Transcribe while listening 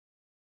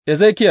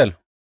Ezekiel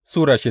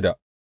Sura shida.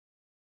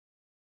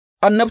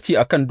 Annabci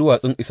a kan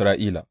duwatsun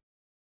Isra'ila.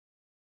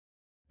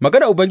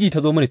 Maganar Ubangiji ta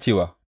zo mini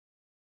cewa,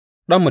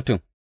 Ɗan mutum,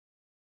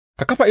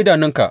 ka kafa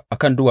idanunka a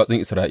kan duwatsun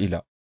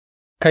Isra'ila,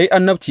 ka yi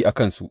annabci a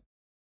kansu,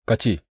 ka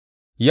ce,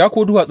 Ya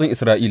ku duwatsun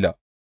Isra'ila,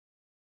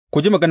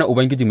 ku ji maganar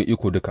Ubangiji Mai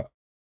Iko Duka.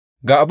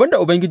 Ga abin da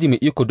Ubangiji Mai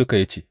Iko Duka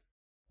ya ce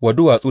wa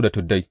duwatsu da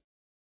tuddai,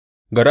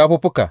 ga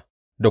rafuffuka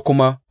da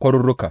kuma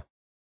kwaruruka,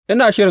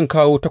 ina shirin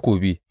kawo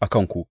takobi a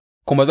kanku,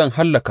 kuma zan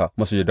hallaka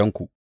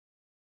masujadanku;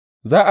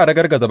 za a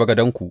ragargaza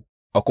bagadanku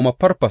a kuma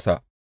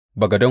farfasa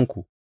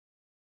bagadanku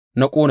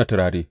na ƙona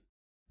turare,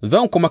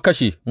 zan kuma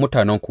kashe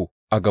mutanenku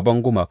a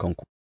gaban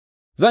gumakanku;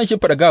 zan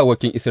shimfiɗa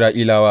gawawwakin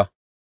Isra'ilawa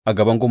a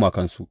gaban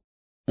gumakansu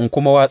in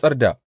kuma watsar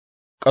da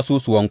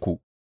ƙasusuwanku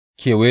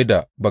kewaye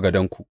da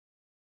bagadanku,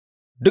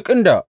 duk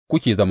inda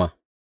kuke zama.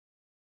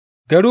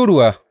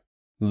 Garuruwa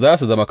za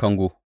su zama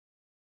kango,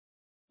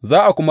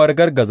 za a kuma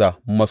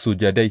ragargaza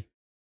masujadai,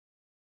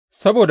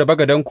 saboda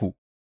bagadanku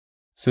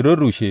su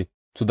rurrushe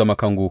su zama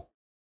kango,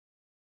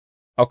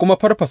 a kuma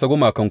farfasa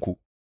gumakanku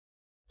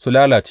su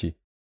lalace.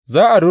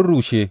 Za a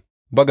rurrushe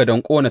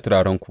bagadan ƙona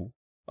turarenku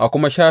a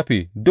kuma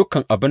shafe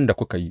dukan abin da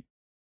kuka yi;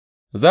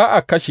 za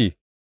a kashe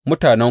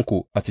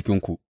mutanenku a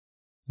cikinku,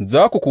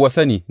 za ku kuwa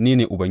sani ni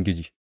ne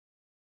Ubangiji.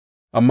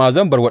 Amma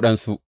zan bar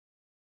waɗansu,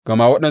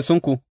 gama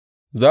waɗansunku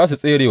za su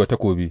tsere wa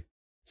takobi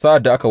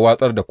sa'ad da aka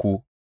watsar da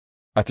ku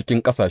a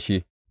cikin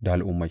ƙasashe da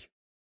al'ummai.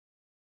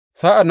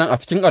 Sa'an nan a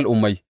cikin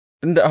al'ummai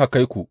inda aka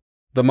kai ku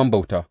zaman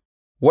bauta,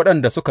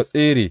 waɗanda suka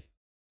tsere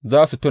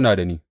za su tuna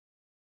da ni,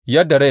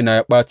 yadda raina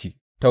ya ɓaci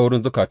ta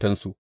wurin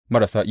zukatansu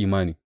marasa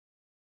imani,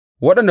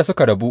 waɗanda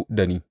suka rabu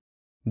da ni,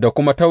 da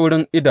kuma ta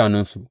wurin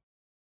idanunsu,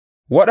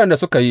 waɗanda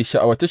suka yi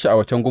sha'awace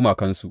sha'awacen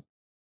gumakansu.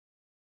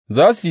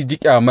 Za su ji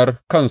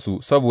ƙyamar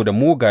kansu saboda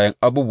mugayen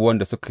abubuwan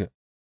da suka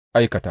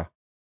aikata,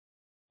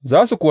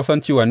 za su kuwa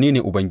san cewa ni ne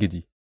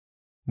Ubangiji,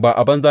 ba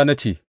a banza na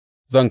ce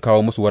zan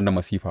kawo musu wannan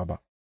masifa ba.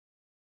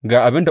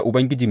 Ga abin da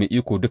Ubangiji Mai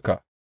Iko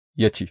Duka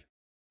ya ce,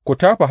 Ku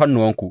tafa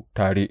hannuwanku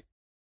tare,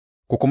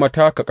 ku kuma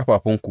taka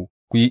ƙafafunku,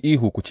 ku yi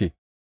ihu ku ce,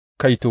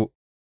 Kaito,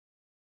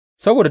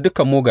 saboda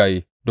dukan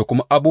mugaye da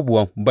kuma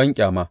abubuwan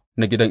banƙyama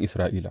na gidan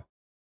Isra'ila,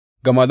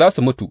 gama za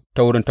su mutu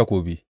ta wurin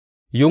takobi,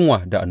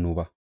 yunwa da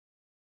annoba.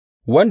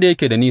 Wanda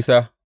yake da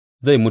nisa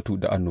zai mutu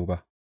da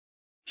annoba,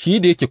 shi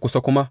da yake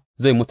kusa kuma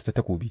zai mutu ta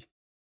takobi,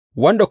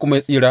 wanda kuma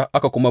ya tsira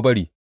aka kuma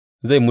bari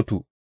zai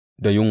mutu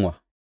da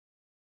yunwa.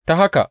 Ta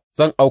haka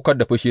zan aukar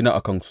da fushina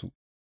a kansu,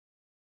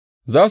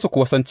 za su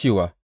kuwa san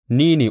cewa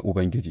ni ne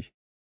Ubangiji,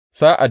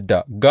 sa'ad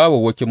da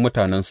gawawwakin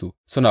mutanensu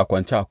suna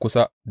kwance a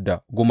kusa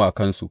da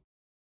gumakansu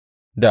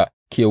da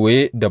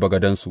kewaye da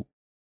bagadansu,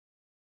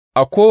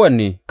 a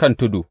kowane kan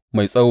tudu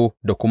mai tsawo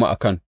da kuma a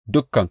kan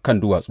dukan kan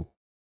duwatsu,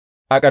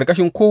 a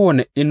ƙarƙashin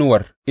kowane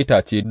inuwar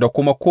itace da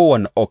kuma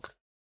kowane oak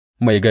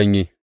mai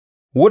ganye,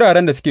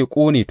 wuraren da suke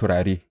ƙone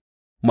turare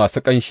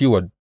masu ƙanshi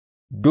wa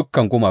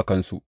dukan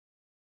gumakansu.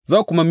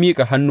 Zan kuma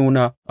miƙa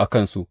hannuna a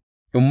kansu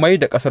in mai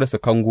da ƙasarsu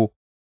kango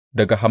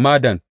daga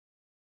Hamadan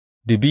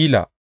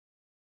Dibila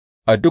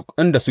a duk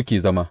inda suke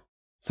zama.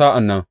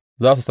 Sa'an nan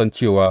za su san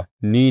cewa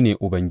ni ne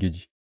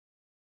Ubangiji.